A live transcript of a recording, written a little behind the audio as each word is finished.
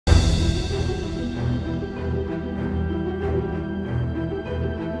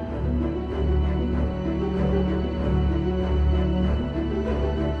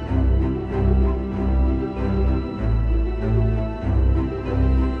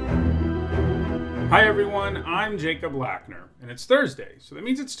Hi everyone, I'm Jacob Lackner, and it's Thursday, so that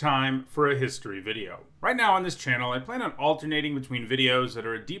means it's time for a history video. Right now on this channel, I plan on alternating between videos that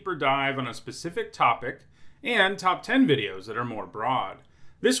are a deeper dive on a specific topic and top 10 videos that are more broad.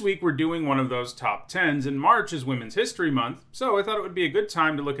 This week we're doing one of those top 10s, and March is Women's History Month, so I thought it would be a good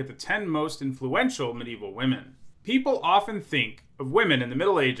time to look at the 10 most influential medieval women. People often think of women in the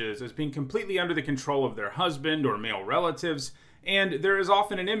Middle Ages as being completely under the control of their husband or male relatives, and there is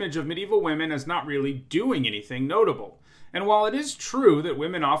often an image of medieval women as not really doing anything notable. And while it is true that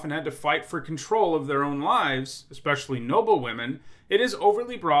women often had to fight for control of their own lives, especially noble women, it is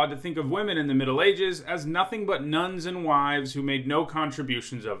overly broad to think of women in the Middle Ages as nothing but nuns and wives who made no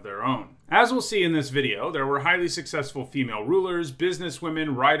contributions of their own. As we'll see in this video, there were highly successful female rulers,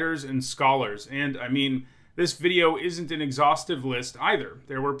 businesswomen, writers, and scholars, and this video isn't an exhaustive list either.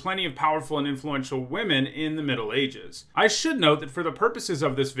 There were plenty of powerful and influential women in the Middle Ages. I should note that for the purposes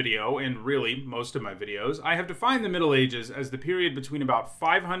of this video, and really most of my videos, I have defined the Middle Ages as the period between about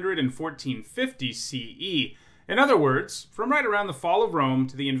 500 and 1450 CE. In other words, from right around the fall of Rome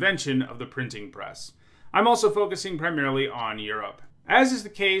to the invention of the printing press. I'm also focusing primarily on Europe. As is the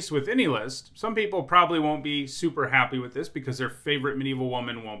case with any list, some people probably won't be super happy with this because their favorite medieval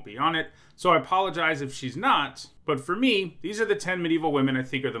woman won't be on it, so I apologize if she's not, but for me, these are the 10 medieval women I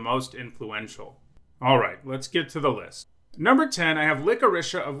think are the most influential. Alright, let's get to the list. Number 10, I have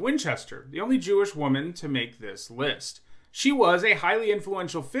Lycurcia of Winchester, the only Jewish woman to make this list. She was a highly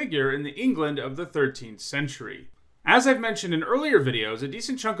influential figure in the England of the 13th century. As I've mentioned in earlier videos, a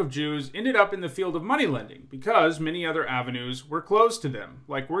decent chunk of Jews ended up in the field of moneylending because many other avenues were closed to them,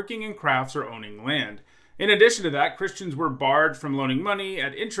 like working in crafts or owning land. In addition to that, Christians were barred from loaning money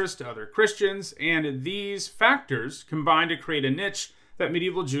at interest to other Christians, and these factors combined to create a niche that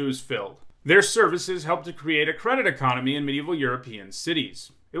medieval Jews filled. Their services helped to create a credit economy in medieval European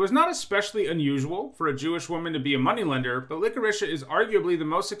cities. It was not especially unusual for a Jewish woman to be a moneylender, but Lycurcia is arguably the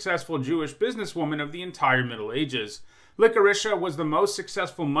most successful Jewish businesswoman of the entire Middle Ages. Lycurcia was the most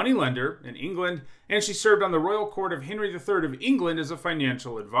successful moneylender in England, and she served on the royal court of Henry III of England as a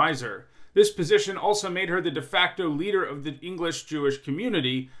financial advisor. This position also made her the de facto leader of the English Jewish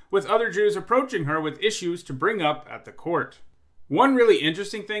community, with other Jews approaching her with issues to bring up at the court. One really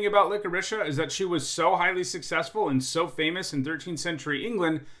interesting thing about Lycurcia is that she was so highly successful and so famous in 13th century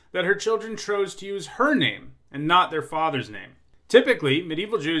England that her children chose to use her name and not their father's name. Typically,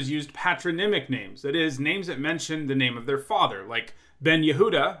 medieval Jews used patronymic names, that is, names that mention the name of their father, like Ben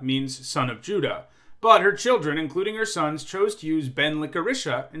Yehuda means son of Judah. But her children, including her sons, chose to use Ben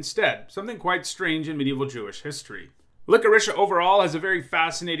Lycurcia instead, something quite strange in medieval Jewish history. Lycurcia overall has a very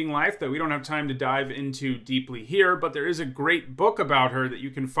fascinating life that we don't have time to dive into deeply here, but there is a great book about her that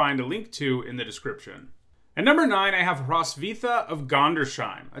you can find a link to in the description. At number 9, I have Hroswitha of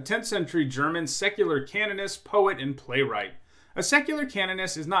Gondersheim, a 10th century German secular canonist, poet, and playwright. A secular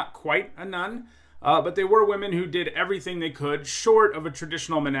canonist is not quite a nun, but they were women who did everything they could, short of a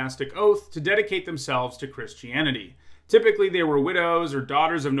traditional monastic oath, to dedicate themselves to Christianity. Typically, they were widows or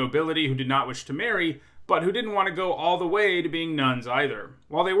daughters of nobility who did not wish to marry, but who didn't want to go all the way to being nuns either.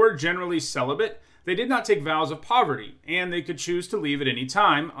 While they were generally celibate, they did not take vows of poverty, and they could choose to leave at any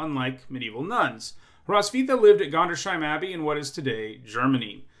time, unlike medieval nuns. Hroswitha lived at Gondersheim Abbey in what is today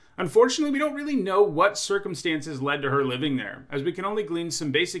Germany. Unfortunately, we don't really know what circumstances led to her living there, as we can only glean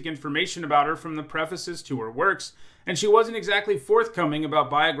some basic information about her from the prefaces to her works, and she wasn't exactly forthcoming about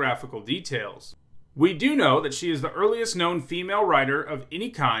biographical details. We do know that she is the earliest known female writer of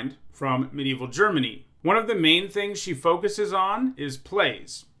any kind from medieval Germany. One of the main things she focuses on is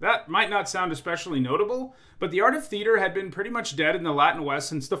plays. That might not sound especially notable, but the art of theater had been pretty much dead in the Latin West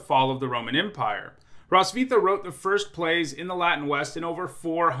since the fall of the Roman Empire. Hroswitha wrote the first plays in the Latin West in over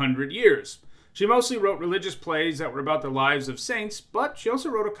 400 years. She mostly wrote religious plays that were about the lives of saints, but she also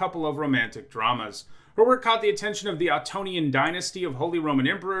wrote a couple of romantic dramas. Her work caught the attention of the Ottonian dynasty of Holy Roman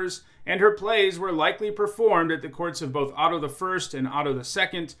Emperors, and her plays were likely performed at the courts of both Otto I and Otto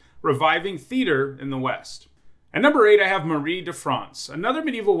II, reviving theater in the West. At number 8, I have Marie de France, another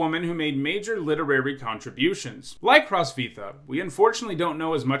medieval woman who made major literary contributions. Like Hroswitha, we unfortunately don't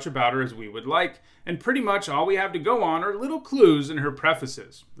know as much about her as we would like, and pretty much all we have to go on are little clues in her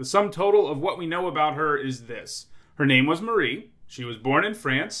prefaces. The sum total of what we know about her is this. Her name was Marie, she was born in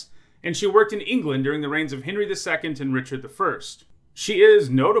France, and she worked in England during the reigns of Henry II and Richard I. She is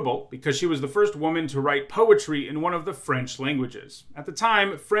notable because she was the first woman to write poetry in one of the French languages. At the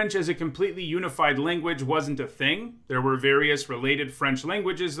time, French as a completely unified language wasn't a thing. There were various related French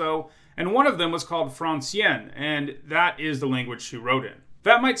languages though, and one of them was called Francien, and that is the language she wrote in.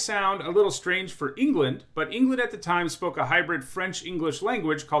 That might sound a little strange for England, but England at the time spoke a hybrid French-English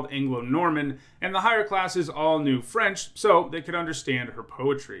language called Anglo-Norman, and the higher classes all knew French, so they could understand her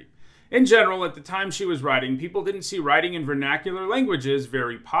poetry. In general, at the time she was writing, people didn't see writing in vernacular languages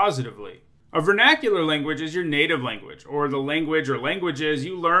very positively. A vernacular language is your native language, or the language or languages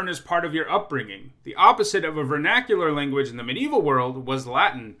you learn as part of your upbringing. The opposite of a vernacular language in the medieval world was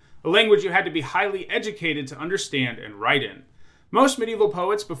Latin, a language you had to be highly educated to understand and write in. Most medieval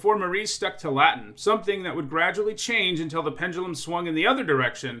poets before Marie stuck to Latin, something that would gradually change until the pendulum swung in the other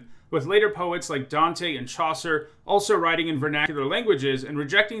direction, with later poets like Dante and Chaucer also writing in vernacular languages and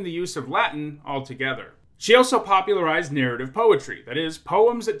rejecting the use of Latin altogether. She also popularized narrative poetry, that is,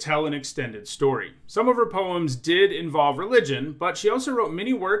 poems that tell an extended story. Some of her poems did involve religion, but she also wrote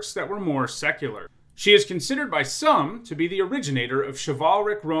many works that were more secular. She is considered by some to be the originator of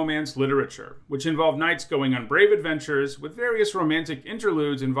chivalric romance literature, which involved knights going on brave adventures with various romantic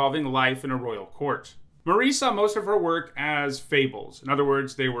interludes involving life in a royal court. Marie saw most of her work as fables. In other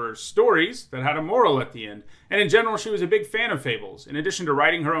words, they were stories that had a moral at the end. And in general, she was a big fan of fables. In addition to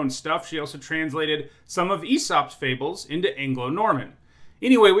writing her own stuff, she also translated some of Aesop's fables into Anglo-Norman.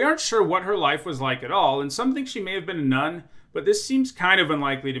 Anyway, we aren't sure what her life was like at all, and some think she may have been a nun, but this seems kind of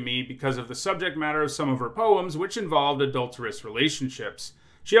unlikely to me because of the subject matter of some of her poems, which involved adulterous relationships.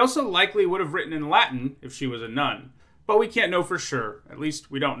 She also likely would have written in Latin if she was a nun, but we can't know for sure. At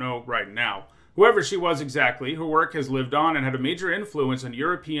least we don't know right now. Whoever she was exactly, her work has lived on and had a major influence on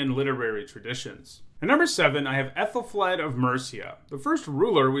European literary traditions. At number 7, I have Ethelfled of Mercia, the first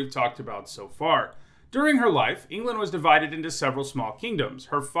ruler we've talked about so far. During her life, England was divided into several small kingdoms.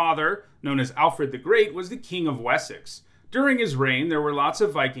 Her father, known as Alfred the Great, was the King of Wessex. During his reign, there were lots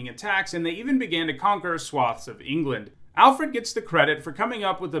of Viking attacks, and they even began to conquer swaths of England. Alfred gets the credit for coming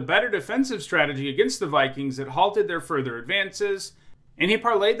up with a better defensive strategy against the Vikings that halted their further advances, and he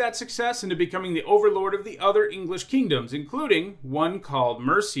parlayed that success into becoming the overlord of the other English kingdoms, including one called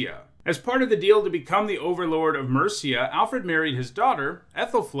Mercia. As part of the deal to become the overlord of Mercia, Alfred married his daughter,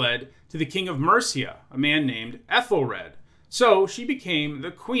 Ethelfled, to the king of Mercia, a man named Ethelred. So she became the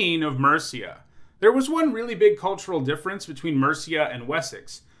Queen of Mercia. There was one really big cultural difference between Mercia and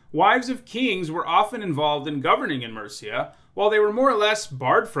Wessex. Wives of kings were often involved in governing in Mercia, while they were more or less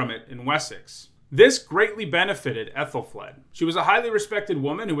barred from it in Wessex. This greatly benefited Ethelfled. She was a highly respected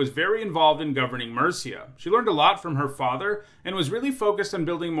woman who was very involved in governing Mercia. She learned a lot from her father and was really focused on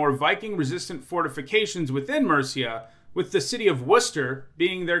building more Viking-resistant fortifications within Mercia, with the city of Worcester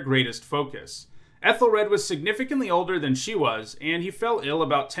being their greatest focus. Ethelred was significantly older than she was, and he fell ill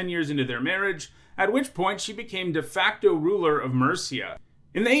about 10 years into their marriage, at which point she became de facto ruler of Mercia.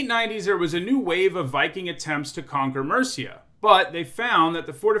 In the 890s, there was a new wave of Viking attempts to conquer Mercia, but they found that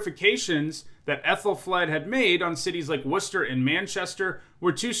the fortifications that Ethelfled had made on cities like Worcester and Manchester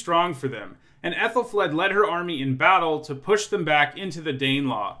were too strong for them, and Ethelfled led her army in battle to push them back into the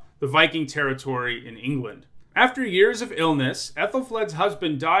Danelaw, the Viking territory in England. After years of illness, Ethelfled's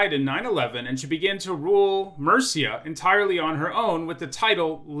husband died in 911, and she began to rule Mercia entirely on her own with the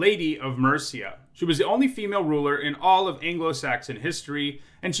title Lady of Mercia. She was the only female ruler in all of Anglo-Saxon history,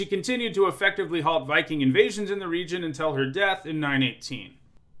 and she continued to effectively halt Viking invasions in the region until her death in 918.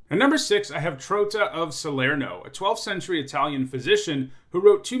 At number 6, I have Trota of Salerno, a 12th century Italian physician who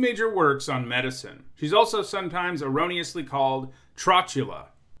wrote 2 major works on medicine. She's also sometimes erroneously called Trotula.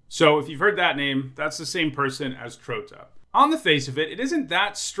 So if you've heard that name, that's the same person as Trota. On the face of it, it isn't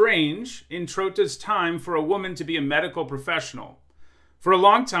that strange in Trota's time for a woman to be a medical professional. For a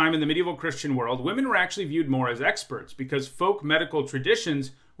long time in the medieval Christian world, women were actually viewed more as experts because folk medical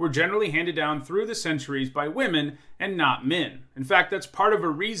traditions were generally handed down through the centuries by women and not men. In fact, that's part of a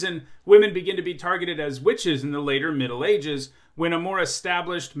reason women begin to be targeted as witches in the later Middle Ages, when a more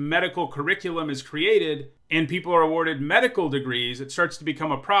established medical curriculum is created and people are awarded medical degrees. It starts to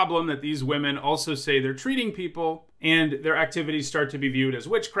become a problem that these women also say they're treating people and their activities start to be viewed as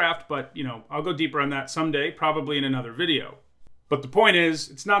witchcraft, but I'll go deeper on that someday, probably in another video. But the point is,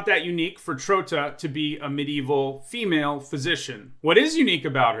 it's not that unique for Trota to be a medieval female physician. What is unique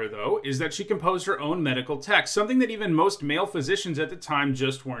about her, though, is that she composed her own medical text, something that even most male physicians at the time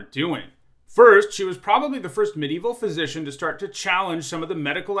just weren't doing. First, she was probably the first medieval physician to start to challenge some of the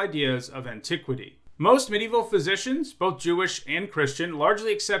medical ideas of antiquity. Most medieval physicians, both Jewish and Christian,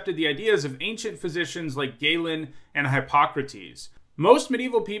 largely accepted the ideas of ancient physicians like Galen and Hippocrates. Most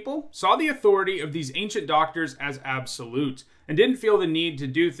medieval people saw the authority of these ancient doctors as absolute and didn't feel the need to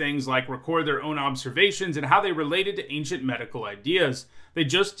do things like record their own observations and how they related to ancient medical ideas. They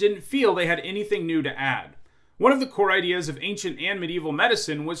just didn't feel they had anything new to add. One of the core ideas of ancient and medieval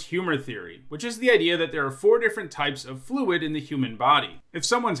medicine was humor theory, which is the idea that there are 4 different types of fluid in the human body. If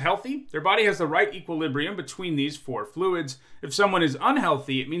someone's healthy, their body has the right equilibrium between these 4 fluids. If someone is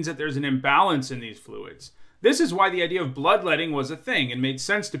unhealthy, it means that there's an imbalance in these fluids. This is why the idea of bloodletting was a thing and made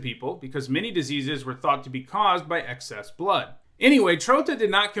sense to people, because many diseases were thought to be caused by excess blood. Anyway, Trota did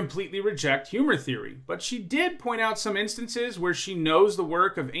not completely reject humor theory, but she did point out some instances where she knows the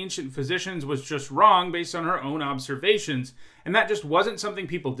work of ancient physicians was just wrong based on her own observations, and that just wasn't something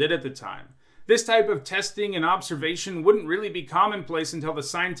people did at the time. This type of testing and observation wouldn't really be commonplace until the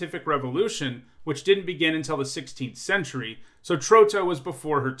scientific revolution, which didn't begin until the 16th century, so Trota was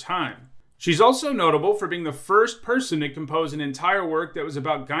before her time. She's also notable for being the first person to compose an entire work that was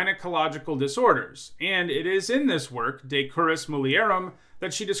about gynecological disorders, and it is in this work, De Curis Mulierum,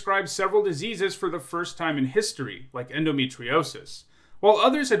 that she describes several diseases for the first time in history, like endometriosis. While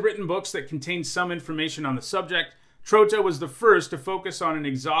others had written books that contained some information on the subject, Trota was the first to focus on an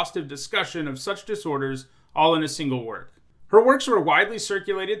exhaustive discussion of such disorders all in a single work. Her works were widely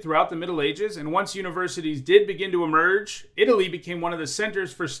circulated throughout the Middle Ages, and once universities did begin to emerge, Italy became one of the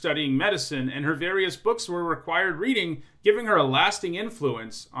centers for studying medicine, and her various books were required reading, giving her a lasting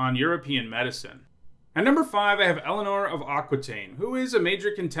influence on European medicine. At number 5, I have Eleanor of Aquitaine, who is a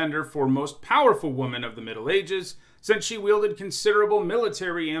major contender for most powerful woman of the Middle Ages, since she wielded considerable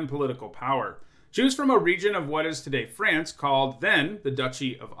military and political power. She was from a region of what is today France, called then the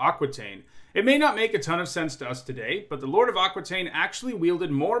Duchy of Aquitaine. It may not make a ton of sense to us today, but the Lord of Aquitaine actually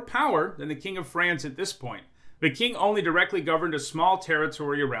wielded more power than the King of France at this point. The king only directly governed a small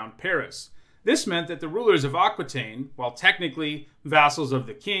territory around Paris. This meant that the rulers of Aquitaine, while technically vassals of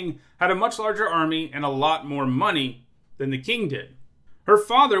the king, had a much larger army and a lot more money than the king did. Her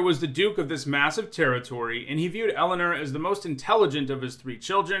father was the duke of this massive territory, and he viewed Eleanor as the most intelligent of his 3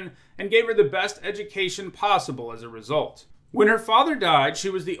 children and gave her the best education possible as a result. When her father died, she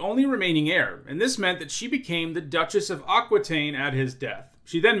was the only remaining heir, and this meant that she became the Duchess of Aquitaine at his death.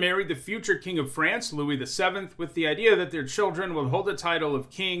 She then married the future King of France, Louis VII, with the idea that their children would hold the title of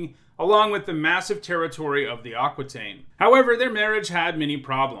king, along with the massive territory of the Aquitaine. However, their marriage had many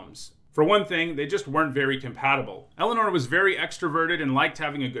problems. For one thing, they just weren't very compatible. Eleanor was very extroverted and liked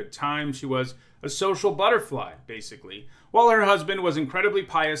having a good time. She was a social butterfly, basically, while her husband was incredibly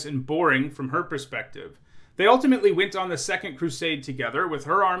pious and boring from her perspective. They ultimately went on the Second Crusade together, with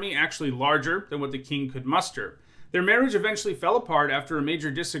her army actually larger than what the king could muster. Their marriage eventually fell apart after a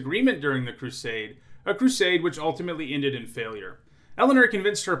major disagreement during the crusade, a crusade which ultimately ended in failure. Eleanor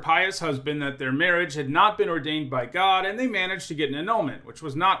convinced her pious husband that their marriage had not been ordained by God, and they managed to get an annulment, which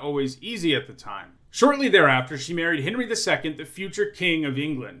was not always easy at the time. Shortly thereafter, she married Henry II, the future King of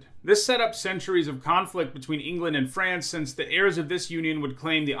England. This set up centuries of conflict between England and France, since the heirs of this union would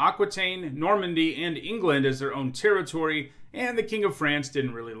claim the Aquitaine, Normandy, and England as their own territory, and the King of France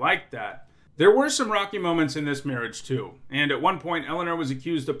didn't really like that. There were some rocky moments in this marriage too, and at one point Eleanor was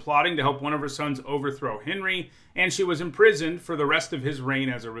accused of plotting to help one of her sons overthrow Henry, and she was imprisoned for the rest of his reign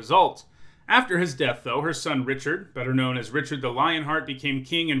as a result. After his death, though, her son Richard, better known as Richard the Lionheart, became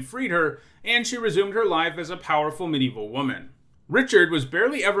king and freed her, and she resumed her life as a powerful medieval woman. Richard was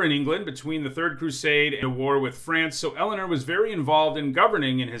barely ever in England between the Third Crusade and a war with France, so Eleanor was very involved in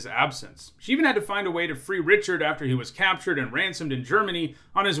governing in his absence. She even had to find a way to free Richard after he was captured and ransomed in Germany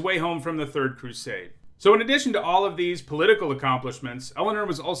on his way home from the Third Crusade. So in addition to all of these political accomplishments, Eleanor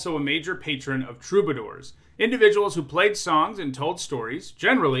was also a major patron of troubadours, individuals who played songs and told stories,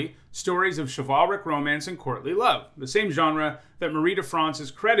 generally stories of chivalric romance and courtly love, the same genre that Marie de France is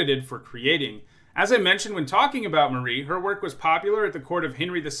credited for creating. As I mentioned when talking about Marie, her work was popular at the court of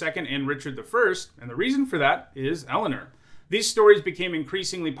Henry II and Richard I, and the reason for that is Eleanor. These stories became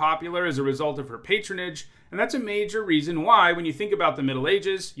increasingly popular as a result of her patronage, and that's a major reason why, when you think about the Middle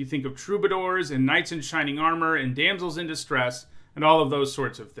Ages, you think of troubadours and knights in shining armor and damsels in distress and all of those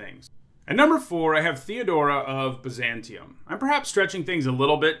sorts of things. At number 4, I have Theodora of Byzantium. I'm perhaps stretching things a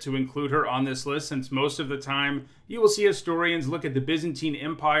little bit to include her on this list, since most of the time you will see historians look at the Byzantine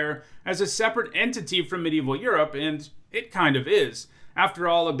Empire as a separate entity from medieval Europe, and it kind of is. After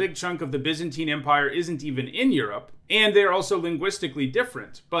all, a big chunk of the Byzantine Empire isn't even in Europe, and they're also linguistically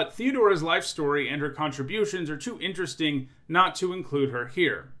different, but Theodora's life story and her contributions are too interesting not to include her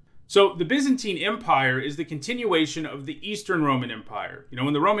here. So the Byzantine Empire is the continuation of the Eastern Roman Empire. You know,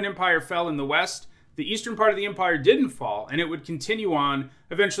 when the Roman Empire fell in the West, the eastern part of the empire didn't fall, and it would continue on,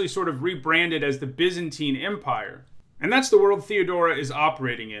 eventually sort of rebranded as the Byzantine Empire. And that's the world Theodora is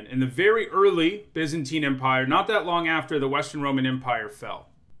operating in the very early Byzantine Empire, not that long after the Western Roman Empire fell.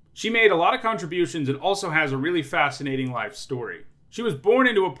 She made a lot of contributions and also has a really fascinating life story. She was born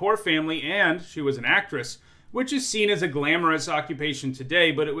into a poor family, and she was an actress, which is seen as a glamorous occupation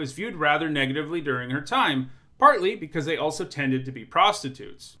today, but it was viewed rather negatively during her time, partly because they also tended to be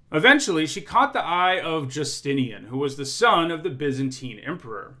prostitutes. Eventually, she caught the eye of Justinian, who was the son of the Byzantine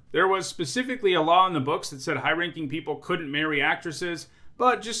emperor. There was specifically a law in the books that said high-ranking people couldn't marry actresses,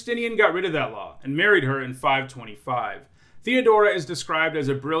 but Justinian got rid of that law and married her in 525. Theodora is described as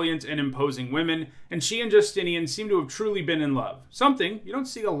a brilliant and imposing woman, and she and Justinian seem to have truly been in love, something you don't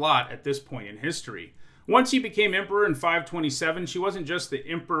see a lot at this point in history. Once he became emperor in 527, she wasn't just the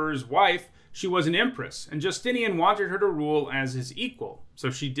emperor's wife, she was an empress, and Justinian wanted her to rule as his equal,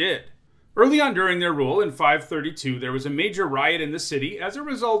 so she did. Early on during their rule, in 532, there was a major riot in the city as a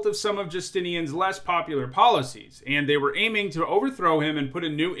result of some of Justinian's less popular policies, and they were aiming to overthrow him and put a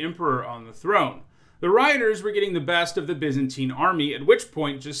new emperor on the throne. The rioters were getting the best of the Byzantine army, at which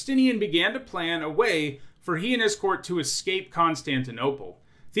point Justinian began to plan a way for he and his court to escape Constantinople.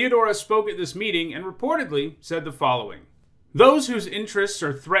 Theodora spoke at this meeting and reportedly said the following: "Those whose interests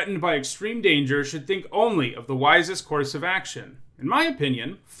are threatened by extreme danger should think only of the wisest course of action. In my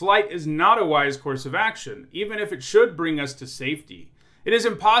opinion, flight is not a wise course of action, even if it should bring us to safety. It is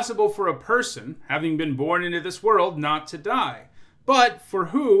impossible for a person, having been born into this world, not to die. But for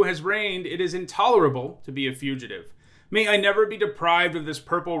who has reigned, it is intolerable to be a fugitive. May I never be deprived of this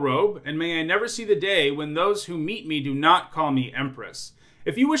purple robe, and may I never see the day when those who meet me do not call me empress.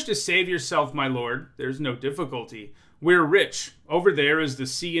 If you wish to save yourself, my lord, there's no difficulty. We're rich. Over there is the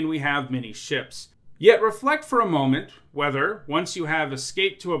sea, and we have many ships. Yet reflect for a moment whether, once you have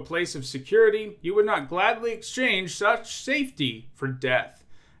escaped to a place of security, you would not gladly exchange such safety for death.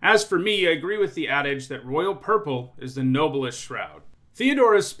 As for me, I agree with the adage that royal purple is the noblest shroud."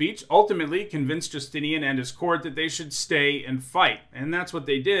 Theodora's speech ultimately convinced Justinian and his court that they should stay and fight, and that's what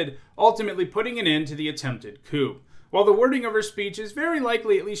they did, ultimately putting an end to the attempted coup. While the wording of her speech is very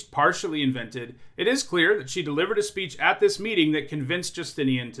likely at least partially invented, it is clear that she delivered a speech at this meeting that convinced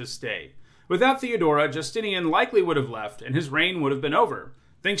Justinian to stay. Without Theodora, Justinian likely would have left, and his reign would have been over.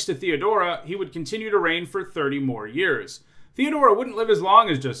 Thanks to Theodora, he would continue to reign for 30 more years. Theodora wouldn't live as long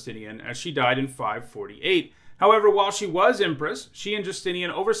as Justinian, as she died in 548. However, while she was empress, she and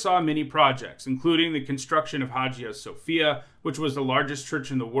Justinian oversaw many projects, including the construction of Hagia Sophia, which was the largest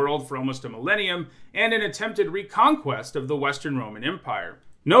church in the world for almost a millennium, and an attempted reconquest of the Western Roman Empire.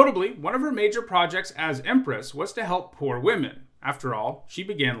 Notably, one of her major projects as empress was to help poor women. After all, she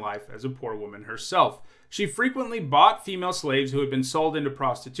began life as a poor woman herself. She frequently bought female slaves who had been sold into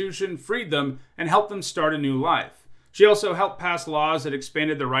prostitution, freed them, and helped them start a new life. She also helped pass laws that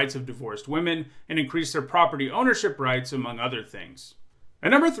expanded the rights of divorced women and increased their property ownership rights, among other things.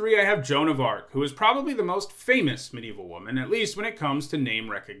 At number 3, I have Joan of Arc, who is probably the most famous medieval woman, at least when it comes to name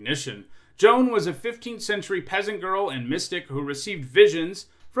recognition. Joan was a 15th century peasant girl and mystic who received visions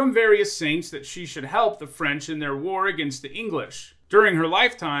from various saints that she should help the French in their war against the English. During her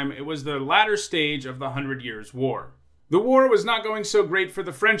lifetime, it was the latter stage of the 100 Years' War. The war was not going so great for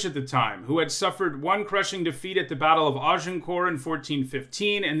the French at the time, who had suffered one crushing defeat at the Battle of Agincourt in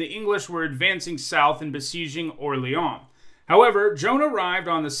 1415, and the English were advancing south and besieging Orléans. However, Joan arrived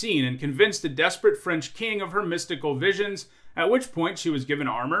on the scene and convinced the desperate French king of her mystical visions, at which point she was given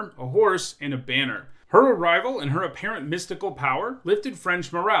armor, a horse, and a banner. Her arrival and her apparent mystical power lifted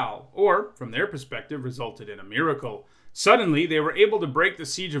French morale, or, from their perspective, resulted in a miracle. Suddenly, they were able to break the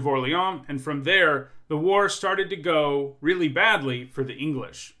siege of Orléans, and from there, the war started to go really badly for the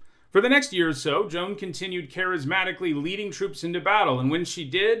English. For the next year or so, Joan continued charismatically leading troops into battle, and when she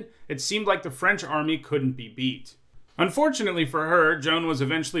did, it seemed like the French army couldn't be beat. Unfortunately for her, Joan was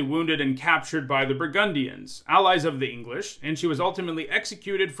eventually wounded and captured by the Burgundians, allies of the English, and she was ultimately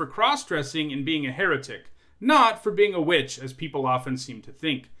executed for cross-dressing and being a heretic, not for being a witch, as people often seem to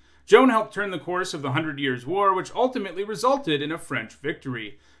think. Joan helped turn the course of the 100 Years' War, which ultimately resulted in a French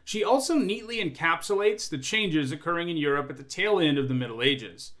victory. She also neatly encapsulates the changes occurring in Europe at the tail end of the Middle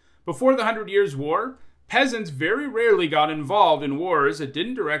Ages. Before the 100 Years' War, peasants very rarely got involved in wars that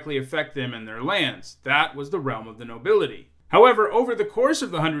didn't directly affect them and their lands. That was the realm of the nobility. However, over the course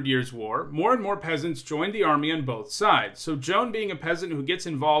of the 100 Years' War, more and more peasants joined the army on both sides, so Joan being a peasant who gets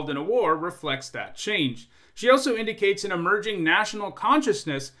involved in a war reflects that change. She also indicates an emerging national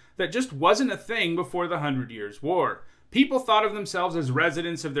consciousness that just wasn't a thing before the 100 Years' War. People thought of themselves as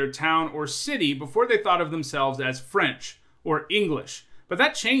residents of their town or city before they thought of themselves as French or English. But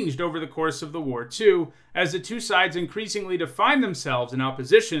that changed over the course of the war too, as the two sides increasingly defined themselves in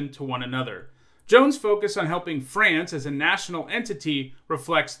opposition to one another. Joan's focus on helping France as a national entity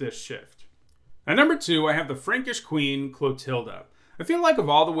reflects this shift. At number 2, I have the Frankish queen, Clotilda. I feel like of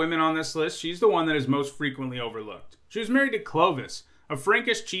all the women on this list, she's the one that is most frequently overlooked. She was married to Clovis, a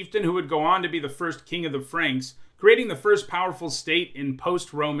Frankish chieftain who would go on to be the first king of the Franks, creating the first powerful state in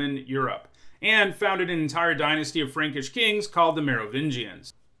post-Roman Europe, and founded an entire dynasty of Frankish kings called the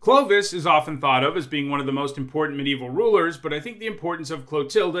Merovingians. Clovis is often thought of as being one of the most important medieval rulers, but I think the importance of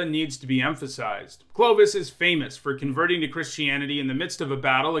Clotilda needs to be emphasized. Clovis is famous for converting to Christianity in the midst of a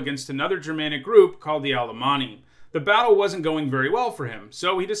battle against another Germanic group called the Alemanni. The battle wasn't going very well for him,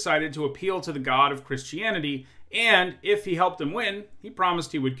 so he decided to appeal to the god of Christianity, and if he helped him win, he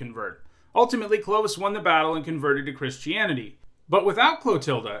promised he would convert. Ultimately, Clovis won the battle and converted to Christianity. But without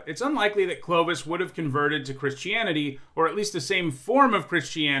Clotilda, it's unlikely that Clovis would have converted to Christianity, or at least the same form of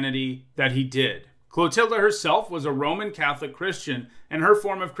Christianity that he did. Clotilda herself was a Roman Catholic Christian, and her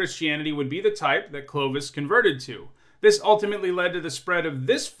form of Christianity would be the type that Clovis converted to. This ultimately led to the spread of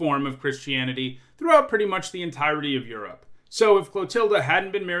this form of Christianity throughout pretty much the entirety of Europe. So if Clotilda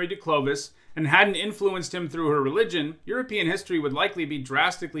hadn't been married to Clovis and hadn't influenced him through her religion, European history would likely be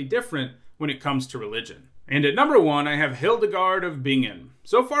drastically different when it comes to religion. And at number 1, I have Hildegard of Bingen.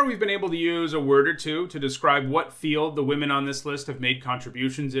 So far we've been able to use a word or two to describe what field the women on this list have made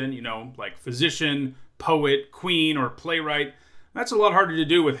contributions in, like physician, poet, queen, or playwright. That's a lot harder to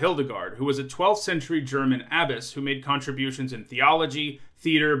do with Hildegard, who was a 12th century German abbess who made contributions in theology,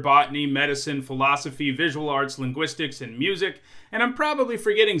 theater, botany, medicine, philosophy, visual arts, linguistics, and music, and I'm probably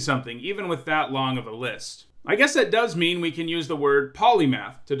forgetting something, even with that long of a list. I guess that does mean we can use the word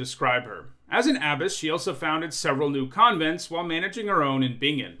polymath to describe her. As an abbess, she also founded several new convents while managing her own in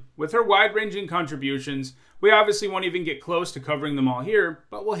Bingen. With her wide-ranging contributions, we obviously won't even get close to covering them all here,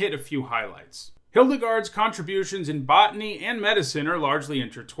 but we'll hit a few highlights. Hildegard's contributions in botany and medicine are largely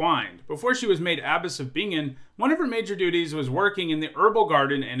intertwined. Before she was made abbess of Bingen, one of her major duties was working in the herbal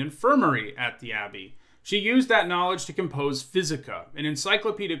garden and infirmary at the abbey. She used that knowledge to compose Physica, an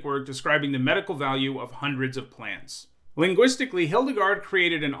encyclopedic work describing the medical value of hundreds of plants. Linguistically, Hildegard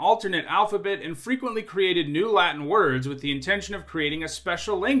created an alternate alphabet and frequently created new Latin words with the intention of creating a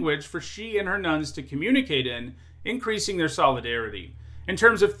special language for she and her nuns to communicate in, increasing their solidarity. In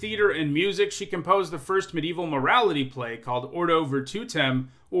terms of theater and music, she composed the first medieval morality play called Ordo Virtutem,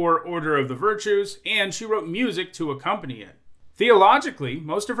 or Order of the Virtues, and she wrote music to accompany it. Theologically,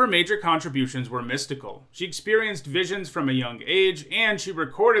 most of her major contributions were mystical. She experienced visions from a young age, and she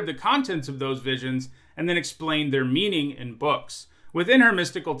recorded the contents of those visions and then explained their meaning in books. Within her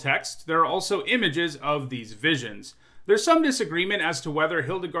mystical texts, there are also images of these visions. There's some disagreement as to whether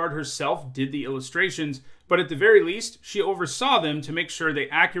Hildegard herself did the illustrations, but at the very least, she oversaw them to make sure they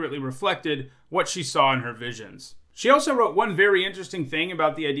accurately reflected what she saw in her visions. She also wrote one very interesting thing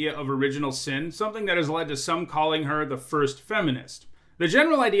about the idea of original sin, something that has led to some calling her the first feminist. The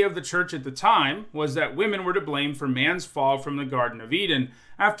general idea of the church at the time was that women were to blame for man's fall from the Garden of Eden.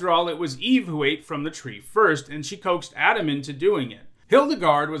 After all, it was Eve who ate from the tree first, and she coaxed Adam into doing it.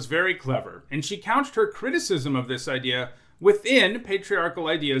 Hildegard was very clever, and she couched her criticism of this idea within patriarchal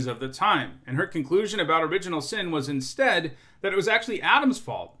ideas of the time, and her conclusion about original sin was instead that it was actually Adam's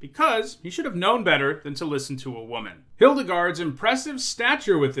fault, because he should have known better than to listen to a woman. Hildegard's impressive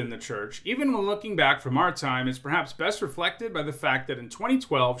stature within the church, even when looking back from our time, is perhaps best reflected by the fact that in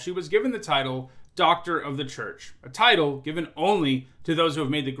 2012 she was given the title Doctor of the Church, a title given only to those who have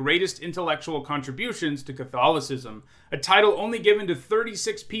made the greatest intellectual contributions to Catholicism, a title only given to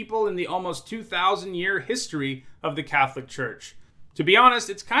 36 people in the almost 2,000-year history of the Catholic Church. To be honest,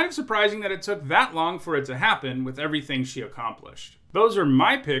 it's kind of surprising that it took that long for it to happen with everything she accomplished. Those are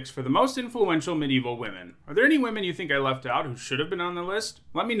my picks for the most influential medieval women. Are there any women you think I left out who should have been on the list?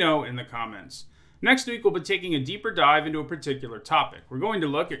 Let me know in the comments. Next week, we'll be taking a deeper dive into a particular topic. We're going to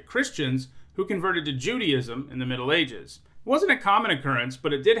look at Christians who converted to Judaism in the Middle Ages. It wasn't a common occurrence,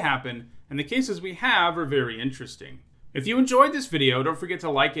 but it did happen, and the cases we have are very interesting. If you enjoyed this video, don't forget to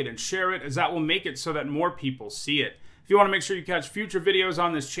like it and share it, as that will make it so that more people see it. If you want to make sure you catch future videos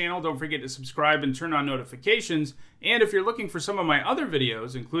on this channel, don't forget to subscribe and turn on notifications. And if you're looking for some of my other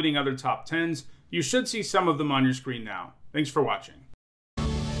videos, including other top 10s, you should see some of them on your screen now. Thanks for watching.